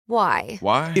Why?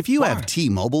 Why? If you have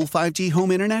T-Mobile 5G home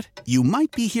internet, you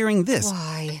might be hearing this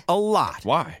Why? a lot.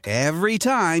 Why? Every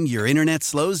time your internet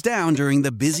slows down during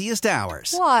the busiest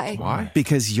hours. Why? Why?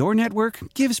 Because your network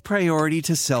gives priority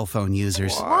to cell phone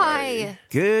users. Why?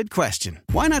 Good question.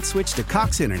 Why not switch to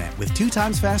Cox Internet with 2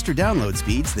 times faster download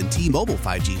speeds than T-Mobile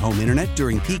 5G home internet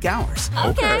during peak hours?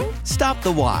 Okay. Stop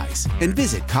the whys and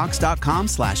visit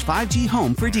cox.com/5G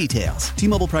home for details.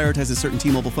 T-Mobile prioritizes certain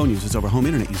T-Mobile phone users over home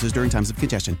internet users during times of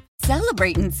congestion.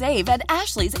 Celebrate and save at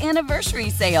Ashley's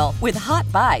Anniversary Sale. With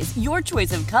Hot Buys, your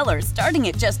choice of colors starting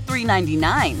at just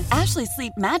 $3.99. Ashley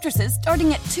Sleep mattresses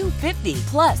starting at $2.50.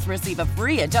 Plus, receive a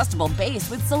free adjustable base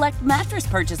with select mattress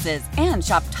purchases. And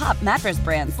shop top mattress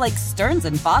brands like Stearns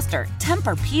 & Foster,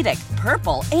 Tempur-Pedic,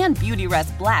 Purple, and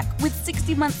Beautyrest Black with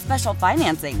 60-month special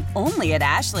financing. Only at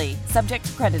Ashley. Subject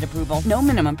to credit approval. No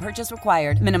minimum purchase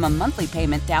required. Minimum monthly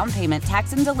payment, down payment,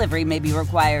 tax, and delivery may be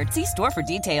required. See store for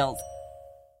details.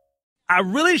 I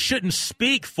really shouldn't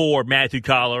speak for Matthew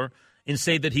Coller and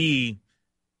say that he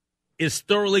is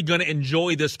thoroughly going to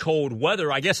enjoy this cold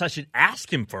weather. I guess I should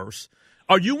ask him first.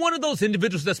 Are you one of those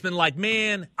individuals that's been like,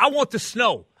 man, I want the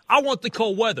snow. I want the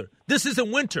cold weather. This isn't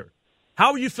winter.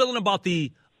 How are you feeling about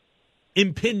the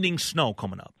impending snow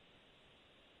coming up?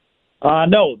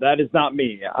 No, that is not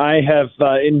me. I have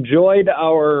enjoyed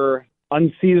our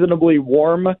unseasonably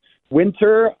warm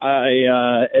winter.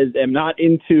 I am not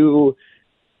into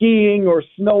skiing or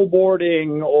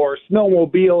snowboarding or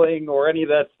snowmobiling or any of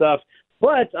that stuff.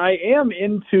 But I am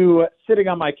into sitting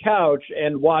on my couch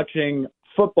and watching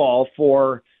football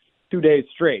for 2 days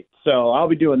straight. So I'll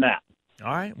be doing that.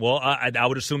 All right. Well, I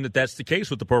would assume that that's the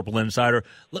case with the Purple Insider.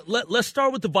 Let's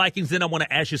start with the Vikings. Then I want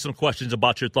to ask you some questions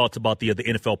about your thoughts about the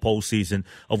NFL postseason,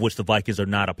 of which the Vikings are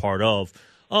not a part of.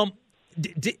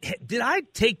 Did I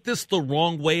take this the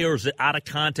wrong way, or is it out of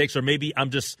context, or maybe I'm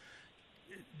just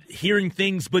hearing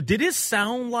things, but did it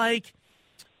sound like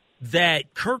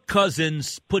that Kirk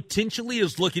Cousins potentially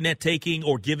is looking at taking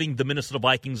or giving the Minnesota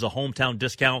Vikings a hometown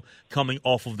discount coming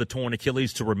off of the torn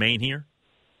Achilles to remain here?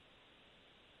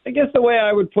 I guess the way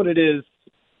I would put it is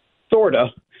sort of,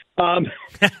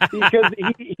 because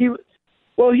he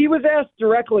was asked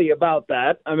directly about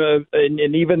that,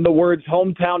 and even the words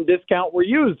hometown discount were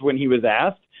used when he was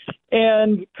asked,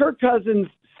 and Kirk Cousins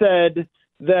said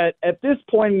that at this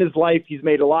point in his life, he's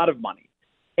made a lot of money.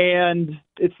 And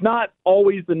it's not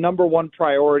always the number one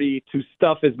priority to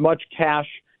stuff as much cash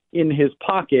in his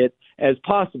pocket as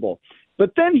possible.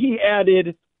 But then he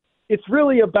added, it's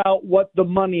really about what the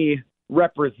money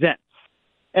represents.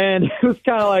 And it was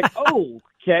kind of like, oh,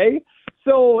 okay.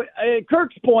 So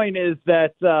Kirk's point is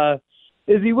that,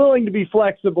 is he willing to be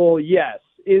flexible? Yes.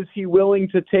 Is he willing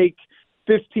to take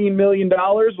 $15 million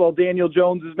while Daniel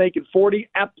Jones is making 40?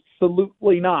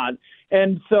 Absolutely not.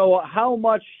 And so how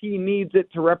much he needs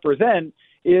it to represent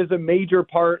is a major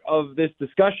part of this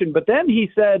discussion. But then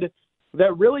he said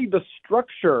that really the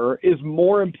structure is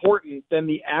more important than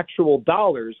the actual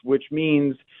dollars, which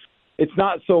means it's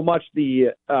not so much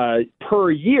the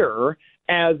per year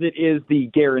as it is the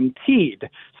guaranteed.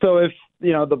 So if,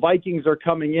 the Vikings are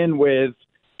coming in with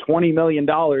 $20 million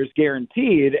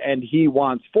guaranteed and he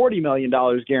wants $40 million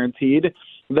guaranteed,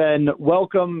 then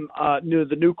welcome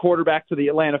the new quarterback to the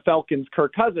Atlanta Falcons,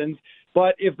 Kirk Cousins.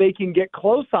 But if they can get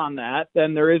close on that,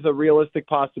 then there is a realistic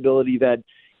possibility that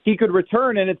he could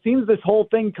return. And it seems this whole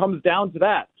thing comes down to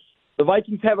that. The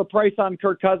Vikings have a price on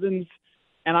Kirk Cousins,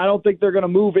 and I don't think they're going to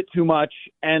move it too much.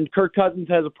 And Kirk Cousins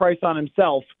has a price on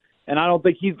himself, and I don't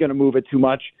think he's going to move it too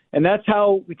much. And that's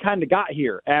how we kind of got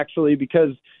here, actually,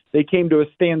 because they came to a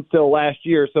standstill last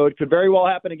year. So it could very well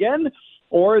happen again,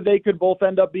 or they could both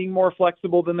end up being more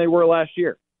flexible than they were last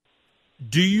year.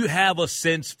 Do you have a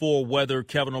sense for whether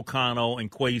Kevin O'Connell and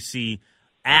Kwesi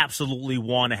absolutely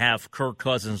want to have Kirk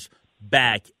Cousins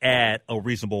back at a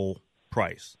reasonable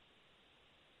price?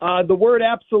 The word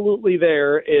absolutely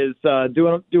there is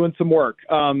doing some work.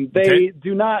 They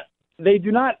do not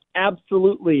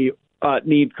absolutely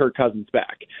need Kirk Cousins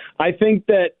back. I think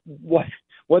that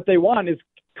what they want is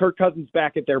Kirk Cousins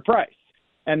back at their price.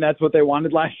 And that's what they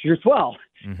wanted last year as well.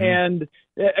 Mm-hmm. And,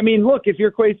 look, if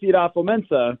you're Kwesi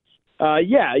Adofo-Mensah,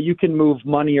 you can move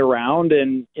money around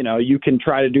and, you can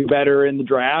try to do better in the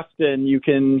draft and you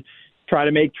can try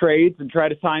to make trades and try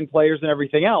to sign players and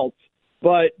everything else.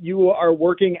 But you are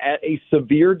working at a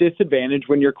severe disadvantage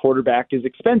when your quarterback is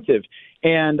expensive.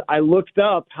 And I looked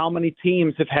up how many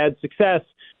teams have had success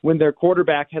when their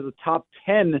quarterback has a top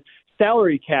 10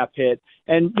 salary cap hit,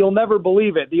 and you'll never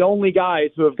believe it. The only guys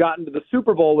who have gotten to the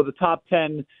Super Bowl with a top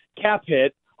 10 cap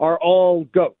hit are all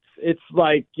GOATs. It's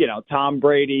like, Tom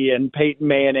Brady and Peyton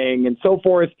Manning and so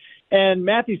forth. And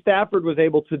Matthew Stafford was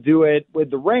able to do it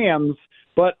with the Rams,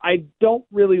 but I don't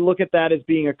really look at that as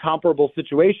being a comparable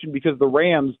situation because the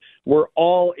Rams were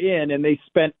all in and they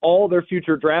spent all their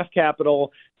future draft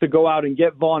capital to go out and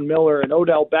get Von Miller and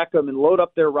Odell Beckham and load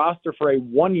up their roster for a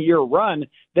one-year run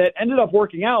that ended up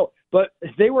working out, but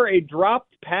they were a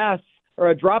dropped pass or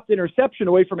a dropped interception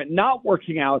away from it not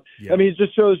working out. Yeah. I mean, it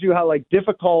just shows you how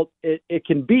difficult it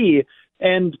can be.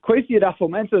 And Kwesi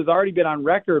Adofo-Mensah has already been on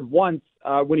record once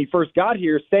when he first got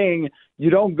here saying you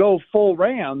don't go full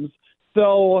Rams.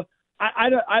 So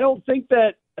I don't think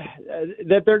that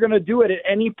they're going to do it at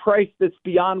any price that's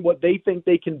beyond what they think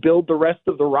they can build the rest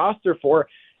of the roster for.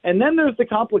 And then there's the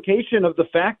complication of the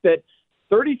fact that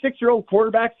 36-year-old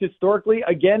quarterbacks historically,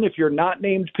 again, if you're not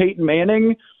named Peyton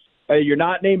Manning, you're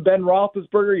not named Ben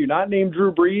Roethlisberger, you're not named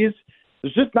Drew Brees,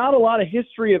 there's just not a lot of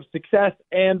history of success.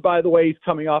 And by the way, he's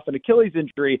coming off an Achilles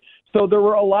injury. So there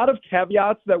were a lot of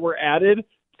caveats that were added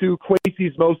to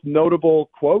Kwesi's most notable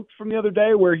quote from the other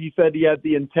day where he said he had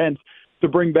the intent to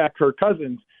bring back Kirk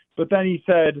Cousins. But then he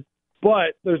said,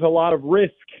 but there's a lot of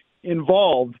risk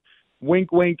involved.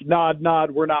 Wink, wink, nod,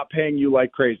 nod. We're not paying you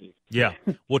like crazy. Yeah.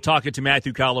 We're talking to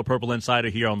Matthew Coller, Purple Insider,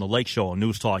 here on the Lake Show on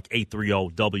News Talk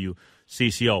 830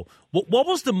 WCCO. What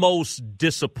was the most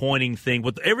disappointing thing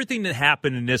with everything that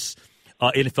happened in this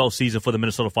NFL season for the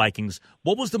Minnesota Vikings?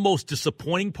 What was the most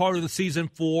disappointing part of the season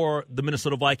for the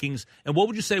Minnesota Vikings, and what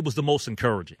would you say was the most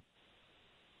encouraging?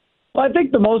 Well, I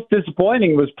think the most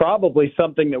disappointing was probably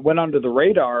something that went under the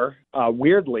radar,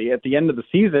 weirdly, at the end of the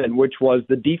season, which was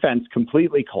the defense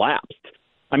completely collapsed.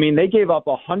 I mean, they gave up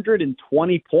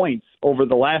 120 points over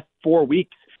the last 4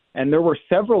 weeks, and there were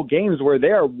several games where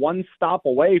they are one stop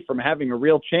away from having a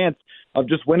real chance of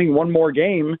just winning one more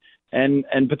game and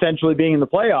potentially being in the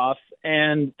playoffs,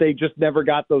 and they just never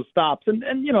got those stops. And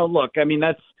look, I mean,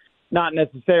 that's not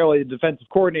necessarily the defensive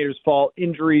coordinator's fault.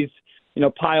 Injuries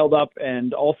piled up,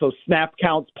 and also snap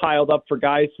counts piled up for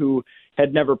guys who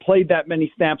had never played that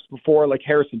many snaps before, like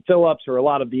Harrison Phillips or a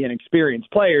lot of the inexperienced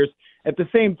players. At the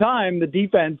same time, the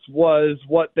defense was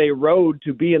what they rode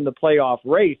to be in the playoff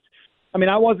race. I mean,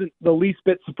 I wasn't the least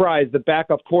bit surprised that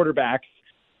backup quarterbacks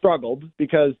struggled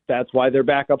because that's why they're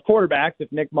backup quarterbacks.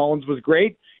 If Nick Mullins was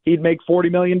great, he'd make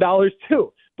 $40 million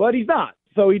too, but he's not,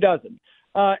 so he doesn't.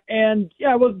 And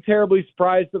I wasn't terribly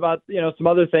surprised about, some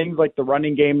other things like the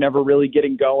running game never really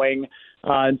getting going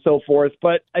and so forth.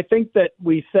 But I think that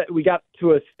we got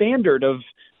to a standard of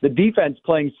the defense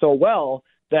playing so well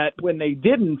that when they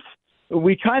didn't,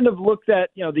 we kind of looked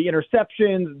at, the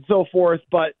interceptions and so forth,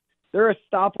 but they're a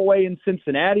stop away in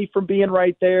Cincinnati from being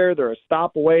right there. They're a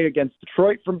stop away against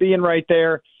Detroit from being right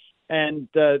there. And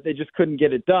they just couldn't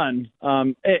get it done.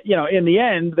 In the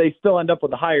end, they still end up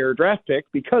with a higher draft pick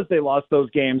because they lost those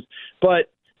games. But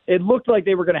it looked like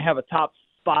they were going to have a top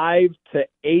 5 to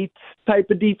 8 type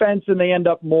of defense, and they end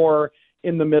up more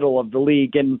in the middle of the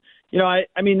league. And,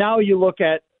 I mean, now you look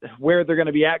at where they're going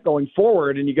to be at going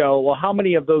forward, and you go, well, how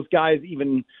many of those guys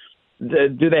even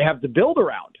do they have to build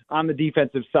around on the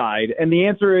defensive side? And the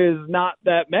answer is not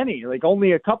that many, like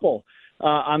only a couple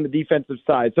on the defensive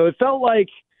side. So it felt like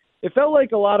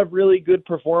a lot of really good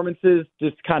performances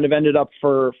just kind of ended up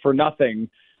for nothing,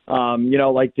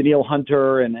 like Danielle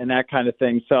Hunter and that kind of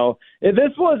thing. So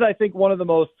this was, I think, one of the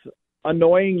most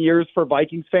annoying years for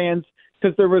Vikings fans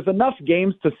because there was enough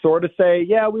games to sort of say,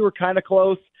 yeah, we were kind of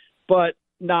close, but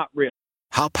not really.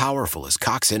 How powerful is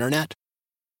Cox Internet?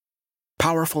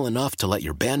 Powerful enough to let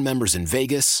your band members in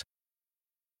Vegas,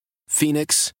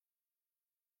 Phoenix,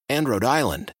 and Rhode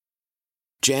Island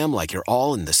jam like you're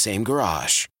all in the same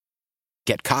garage.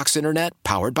 Get Cox Internet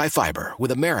powered by fiber with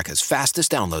America's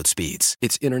fastest download speeds.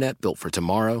 It's internet built for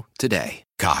tomorrow, today.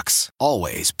 Cox,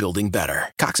 always building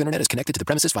better. Cox Internet is connected to the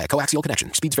premises via coaxial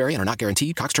connection. Speeds vary and are not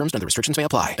guaranteed. Cox terms and other restrictions may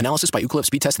apply. Analysis by Ookla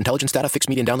Speed Test Intelligence Data. Fixed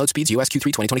median download speeds. US Q3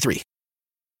 2023.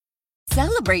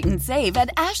 Celebrate and save at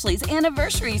Ashley's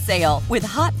Anniversary Sale. With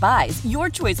Hot Buys, your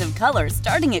choice of colors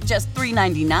starting at just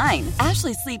 $3.99.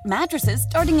 Ashley Sleep mattresses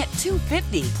starting at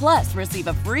 $2.50. Plus, receive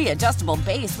a free adjustable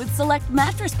base with select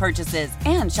mattress purchases.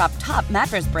 And shop top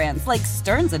mattress brands like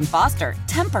Stearns & Foster,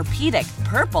 Tempur-Pedic,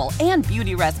 Purple, and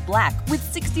Beautyrest Black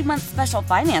with 60-month special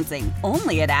financing.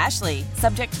 Only at Ashley.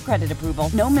 Subject to credit approval.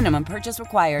 No minimum purchase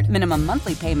required. Minimum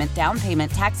monthly payment, down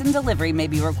payment, tax, and delivery may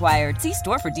be required. See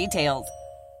store for details.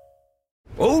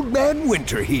 Old Man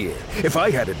Winter here. If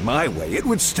I had it my way, it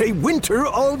would stay winter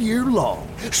all year long.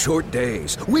 Short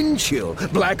days, wind chill,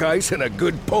 black ice, and a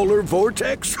good polar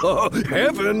vortex. Oh,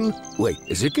 heaven! Wait,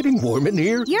 is it getting warm in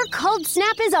here? Your cold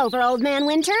snap is over, Old Man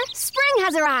Winter. Spring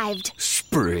has arrived.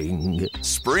 spring.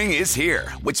 Spring is here,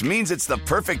 which means it's the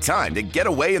perfect time to get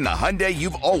away in the Hyundai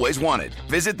you've always wanted.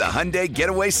 Visit the Hyundai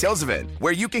Getaway Sales Event,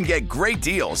 where you can get great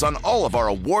deals on all of our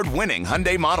award-winning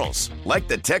Hyundai models, like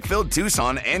the tech-filled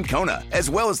Tucson and Kona, as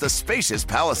well as the spacious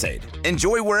Palisade.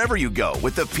 Enjoy wherever you go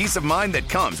with the peace of mind that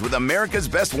comes with America's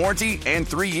best warranty and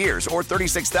 3 years or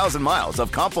 36,000 miles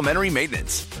of complimentary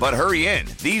maintenance. But hurry in,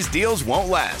 these deals won't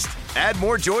last. Add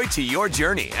more joy to your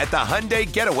journey at the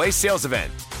Hyundai Getaway Sales Event.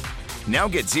 Now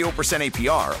get 0%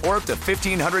 APR or up to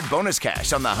 $1,500 bonus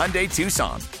cash on the Hyundai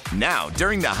Tucson. Now,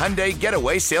 during the Hyundai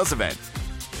Getaway Sales Event.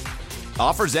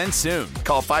 Offers end soon.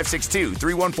 Call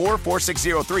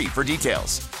 562-314-4603 for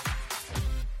details.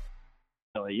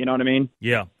 You know what I mean?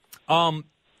 Yeah.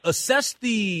 Assess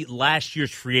the last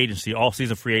year's free agency,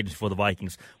 all-season free agency for the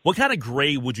Vikings. What kind of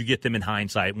grade would you get them in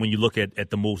hindsight when you look at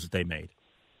the moves that they made?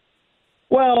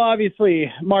 Well,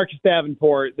 obviously, Marcus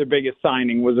Davenport, their biggest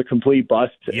signing, was a complete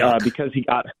bust because he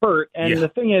got hurt. And the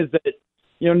thing is that,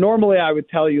 normally I would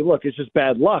tell you, look, it's just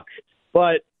bad luck.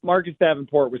 But Marcus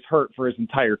Davenport was hurt for his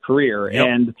entire career. Yep.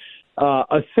 And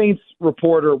a Saints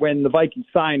reporter, when the Vikings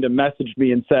signed him, messaged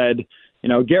me and said,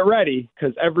 get ready,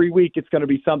 because every week it's going to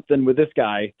be something with this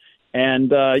guy.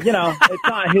 And, it's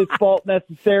not his fault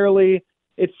necessarily.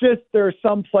 It's just there are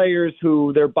some players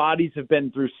who their bodies have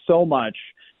been through so much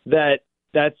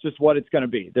that's just what it's going to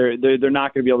be. They're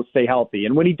not going to be able to stay healthy.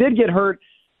 And when he did get hurt,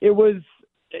 it was,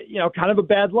 kind of a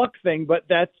bad luck thing, but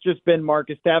that's just been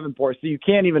Marcus Davenport. So you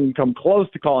can't even come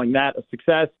close to calling that a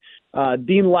success.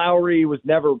 Dean Lowry was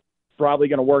never probably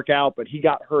going to work out, but he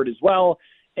got hurt as well.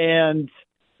 And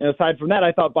aside from that,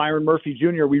 I thought Byron Murphy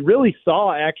Jr., we really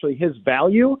saw actually his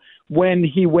value when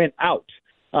he went out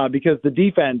because the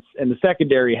defense and the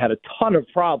secondary had a ton of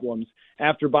problems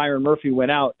after Byron Murphy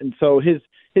went out. And so his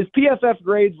PFF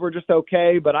grades were just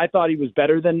okay, but I thought he was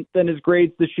better than his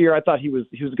grades this year. I thought he was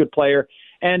a good player,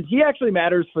 and he actually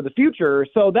matters for the future.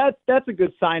 So that's a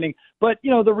good signing. But,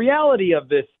 the reality of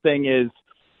this thing is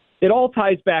it all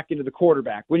ties back into the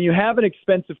quarterback. When you have an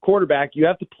expensive quarterback, you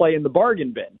have to play in the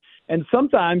bargain bin. And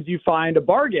sometimes you find a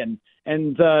bargain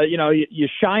and, you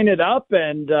shine it up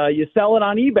and you sell it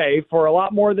on eBay for a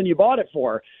lot more than you bought it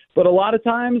for. But a lot of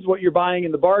times what you're buying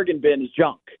in the bargain bin is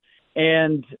junk.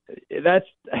 And that's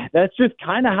just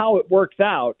kind of how it works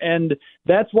out. And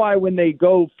that's why when they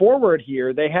go forward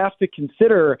here, they have to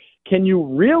consider, can you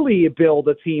really build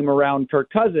a team around Kirk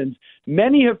Cousins?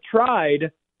 Many have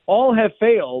tried, all have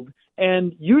failed.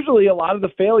 And usually a lot of the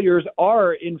failures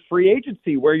are in free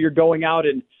agency where you're going out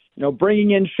and,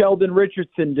 bringing in Sheldon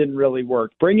Richardson didn't really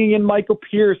work. Bringing in Michael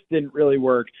Pierce didn't really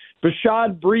work.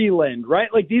 Bashad Breeland,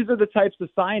 right? Like these are the types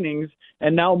of signings,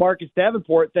 and now Marcus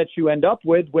Davenport that you end up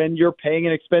with when you're paying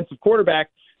an expensive quarterback.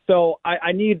 So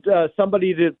I need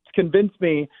somebody to convince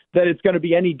me that it's going to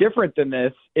be any different than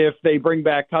this if they bring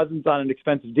back Cousins on an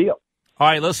expensive deal. All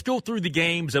right, let's go through the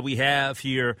games that we have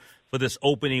here for this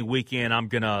opening weekend. I'm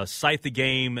going to cite the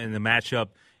game and the matchup,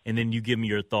 and then you give me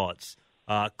your thoughts.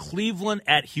 Cleveland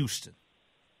at Houston.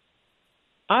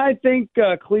 I think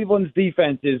Cleveland's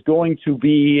defense is going to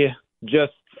be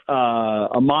just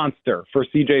a monster for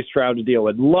C.J. Stroud to deal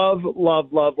with. Love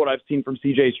what I've seen from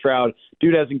C.J. Stroud.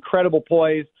 Dude has incredible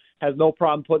poise, has no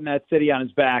problem putting that city on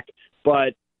his back.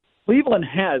 But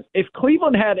if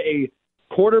Cleveland had a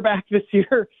quarterback this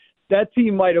year, that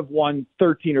team might have won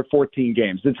 13 or 14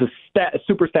 games. It's a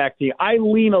super stacked team. I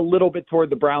lean a little bit toward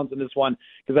the Browns in this one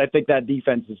because I think that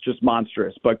defense is just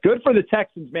monstrous. But good for the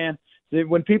Texans, man.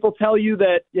 When people tell you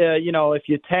that, if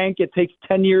you tank, it takes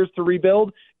 10 years to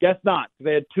rebuild, guess not.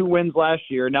 They had 2 wins last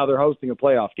year, and now they're hosting a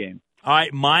playoff game. All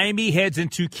right, Miami heads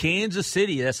into Kansas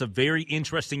City. That's a very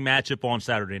interesting matchup on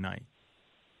Saturday night.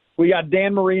 We got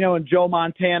Dan Marino and Joe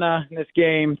Montana in this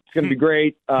game. It's going to be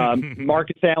great.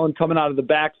 Marcus Allen coming out of the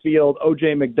backfield.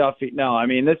 O.J. McDuffie. No, I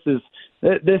mean, this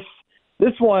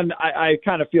one, I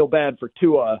kind of feel bad for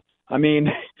Tua. I mean,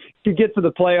 he gets to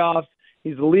the playoffs.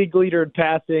 He's the league leader in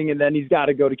passing, and then he's got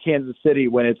to go to Kansas City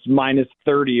when it's minus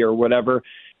 30 or whatever.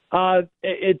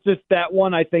 It's just that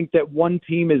one. I think that one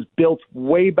team is built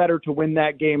way better to win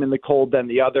that game in the cold than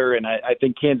the other, and I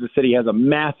think Kansas City has a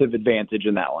massive advantage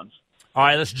in that one. All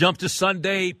right, let's jump to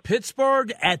Sunday.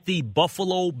 Pittsburgh at the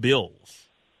Buffalo Bills.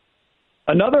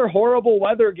 Another horrible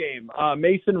weather game.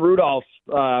 Mason Rudolph,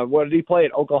 what did he play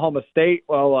at Oklahoma State?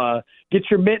 Well, get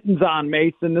your mittens on,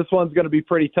 Mason. This one's going to be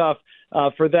pretty tough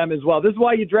for them as well. This is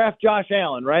why you draft Josh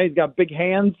Allen, right? He's got big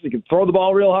hands. He can throw the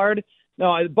ball real hard.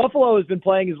 No, Buffalo has been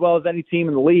playing as well as any team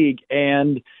in the league,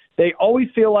 and they always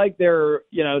feel like they're,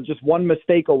 just one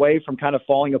mistake away from kind of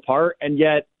falling apart, and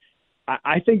yet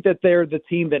I think that they're the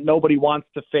team that nobody wants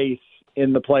to face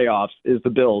in the playoffs is the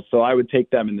Bills, so I would take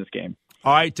them in this game.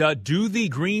 All right, do the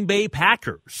Green Bay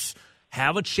Packers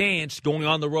have a chance going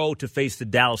on the road to face the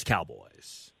Dallas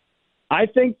Cowboys? I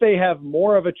think they have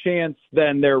more of a chance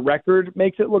than their record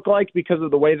makes it look like because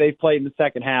of the way they've played in the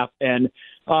second half. And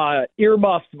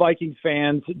earmuffs, Vikings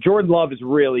fans, Jordan Love is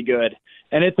really good.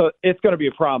 And it's going to be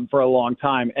a problem for a long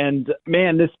time. And,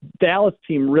 man, this Dallas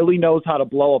team really knows how to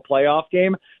blow a playoff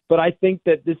game. But I think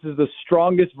that this is the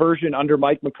strongest version under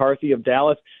Mike McCarthy of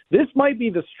Dallas. This might be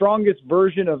the strongest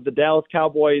version of the Dallas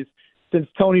Cowboys since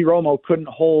Tony Romo couldn't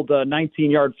hold a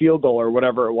 19-yard field goal or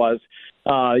whatever it was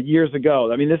years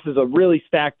ago. I mean, this is a really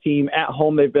stacked team. At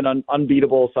home, they've been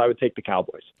unbeatable, so I would take the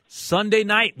Cowboys. Sunday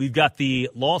night, we've got the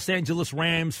Los Angeles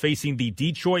Rams facing the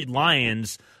Detroit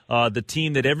Lions, the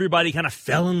team that everybody kind of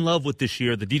fell in love with this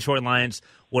year, the Detroit Lions.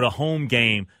 What a home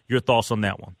game. Your thoughts on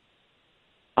that one?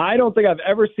 I don't think I've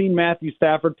ever seen Matthew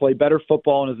Stafford play better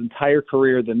football in his entire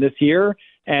career than this year,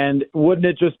 and wouldn't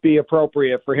it just be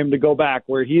appropriate for him to go back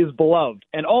where he is beloved?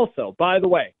 And also, by the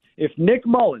way, if Nick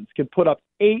Mullins could put up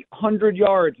 800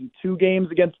 yards in 2 games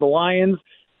against the Lions,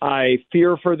 I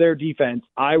fear for their defense.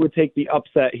 I would take the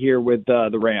upset here with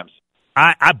the Rams.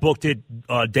 I booked it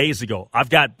days ago. I've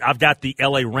got the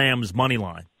LA Rams money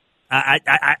line.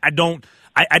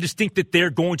 I just think that they're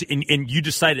going to, and you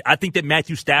decided, I think that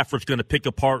Matthew Stafford's going to pick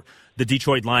apart the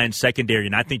Detroit Lions secondary,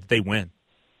 and I think that they win.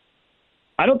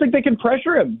 I don't think they can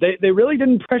pressure him. They really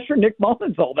didn't pressure Nick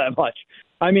Mullins all that much.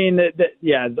 I mean,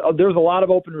 there's a lot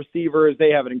of open receivers. They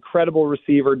have an incredible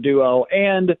receiver duo,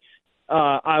 and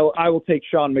I will take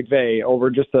Sean McVay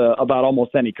over just about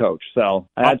almost any coach. So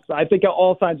I think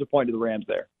all signs will point to the Rams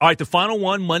there. All right, the final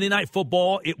one, Monday Night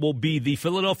Football, it will be the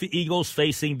Philadelphia Eagles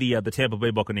facing the Tampa Bay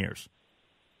Buccaneers.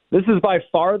 This is by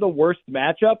far the worst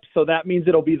matchup, so that means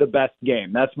it'll be the best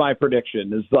game. That's my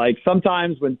prediction. Is like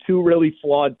sometimes when 2 really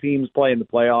flawed teams play in the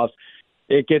playoffs,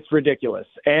 it gets ridiculous.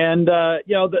 And,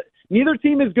 neither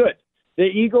team is good. The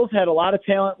Eagles had a lot of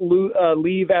talent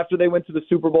leave after they went to the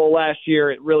Super Bowl last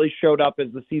year. It really showed up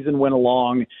as the season went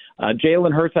along.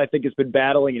 Jalen Hurts, I think, has been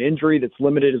battling an injury that's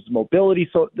limited his mobility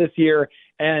this year.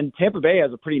 And Tampa Bay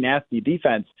has a pretty nasty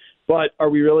defense. But are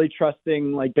we really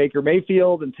trusting like Baker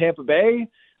Mayfield and Tampa Bay?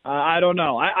 I don't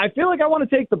know. I feel like I want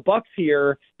to take the Bucs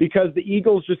here because the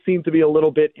Eagles just seem to be a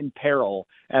little bit in peril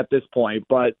at this point.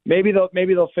 But maybe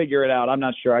they'll figure it out. I'm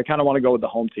not sure. I kind of want to go with the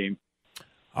home team.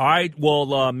 All right.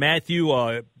 Well, Matthew,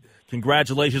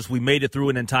 congratulations. We made it through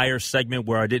an entire segment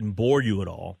where I didn't bore you at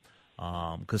all.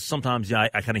 Because sometimes I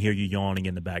kind of hear you yawning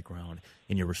in the background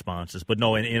in your responses. But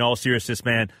no, in all seriousness,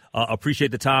 man, appreciate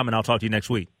the time, and I'll talk to you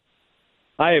next week.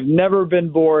 I have never been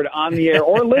bored on the air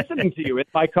or listening to you in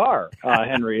my car,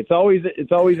 Henry. It's always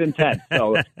intense.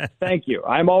 So thank you.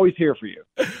 I'm always here for you.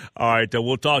 All right.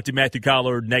 We'll talk to Matthew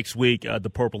Coller next week, the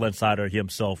Purple Insider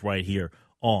himself right here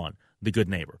on The Good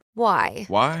Neighbor. Why?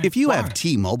 If you have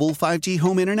T-Mobile 5G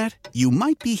home internet, you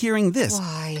might be hearing this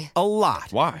Why? a lot.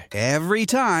 Why? Every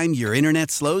time your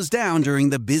internet slows down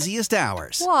during the busiest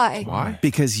hours. Why?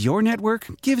 Because your network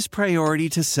gives priority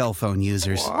to cell phone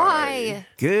users. Why?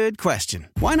 Good question.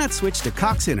 Why not switch to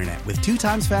Cox Internet with 2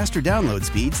 times faster download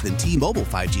speeds than T-Mobile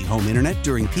 5G home internet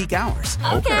during peak hours?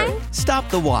 Okay. Stop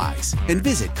the whys and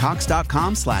visit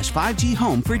cox.com/5G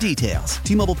home for details.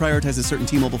 T-Mobile prioritizes certain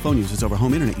T-Mobile phone users over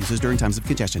home internet users during times of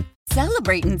congestion.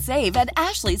 Celebrate and save at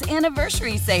Ashley's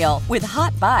Anniversary Sale. With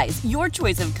Hot Buys, your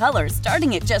choice of colors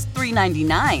starting at just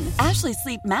 $3.99. Ashley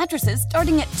Sleep mattresses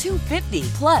starting at $2.50.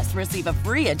 Plus, receive a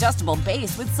free adjustable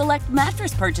base with select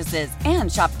mattress purchases.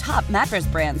 And shop top mattress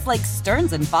brands like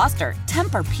Stearns & Foster,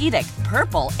 Tempur-Pedic,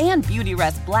 Purple, and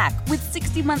Beautyrest Black with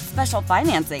 60-month special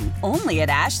financing. Only at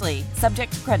Ashley.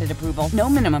 Subject to credit approval. No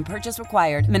minimum purchase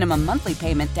required. Minimum monthly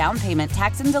payment, down payment,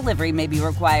 tax, and delivery may be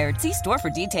required. See store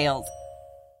for details.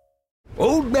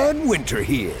 Old Man Winter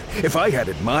here. If I had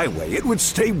it my way, it would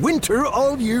stay winter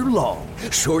all year long.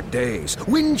 Short days,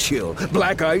 wind chill,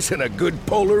 black ice, and a good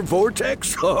polar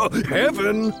vortex. Oh,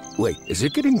 heaven. Wait, is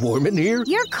it getting warm in here?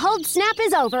 Your cold snap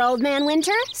is over, Old Man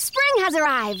Winter. Spring has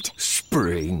arrived.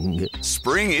 Spring.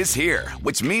 Spring is here,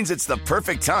 which means it's the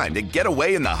perfect time to get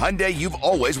away in the Hyundai you've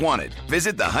always wanted.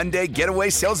 Visit the Hyundai Getaway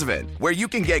Sales Event, where you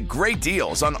can get great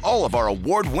deals on all of our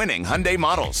award-winning Hyundai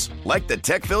models, like the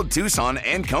tech-filled Tucson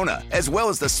and Kona, as well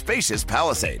as the spacious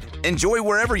Palisade. Enjoy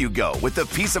wherever you go with the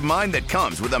peace of mind that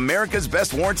comes with America's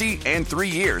best warranty and 3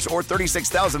 years or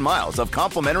 36,000 miles of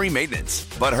complimentary maintenance.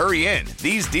 But hurry in,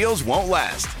 these deals won't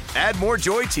last. Add more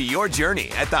joy to your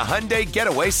journey at the Hyundai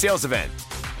Getaway Sales Event.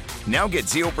 Now get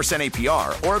 0% APR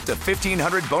or up to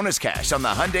 $1,500 bonus cash on the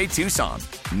Hyundai Tucson.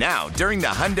 Now, during the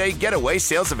Hyundai Getaway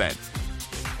Sales Event.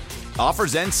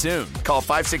 Offers end soon. Call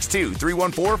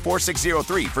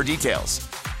 562-314-4603 for details.